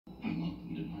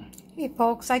Hey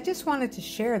folks, I just wanted to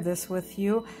share this with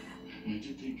you.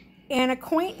 An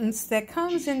acquaintance that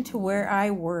comes into where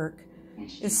I work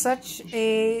is such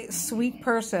a sweet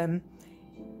person.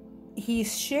 He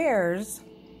shares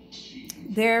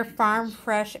their farm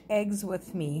fresh eggs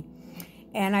with me,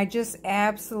 and I just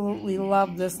absolutely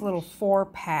love this little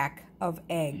 4-pack of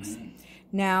eggs.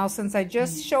 Now, since I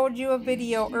just showed you a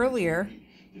video earlier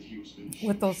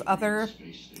with those other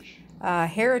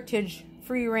heritage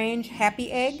free-range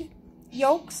happy egg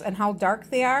yolks and how dark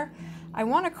they are, I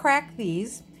want to crack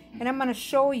these, and I'm going to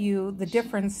show you the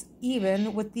difference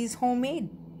even with these homemade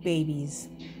babies.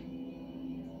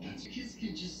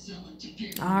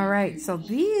 Alright, so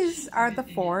these are the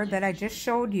 4 that I just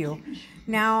showed you.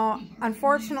 Now,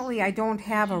 unfortunately, I don't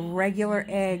have a regular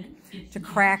egg to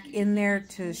crack in there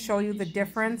to show you the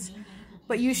difference,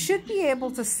 but you should be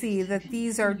able to see that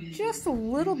these are just a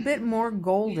little bit more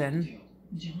golden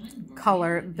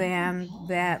color than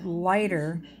that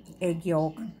lighter egg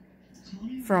yolk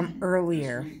from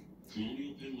earlier.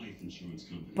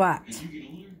 But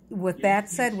with that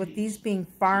said, with these being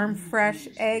farm fresh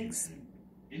eggs,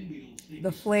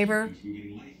 the flavor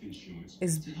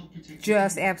is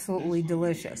just absolutely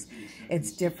delicious.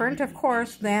 It's different, of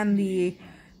course, than the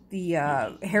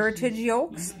heritage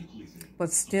yolks,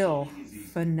 but still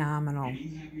phenomenal.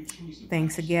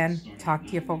 Thanks again. Talk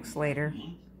to you folks later.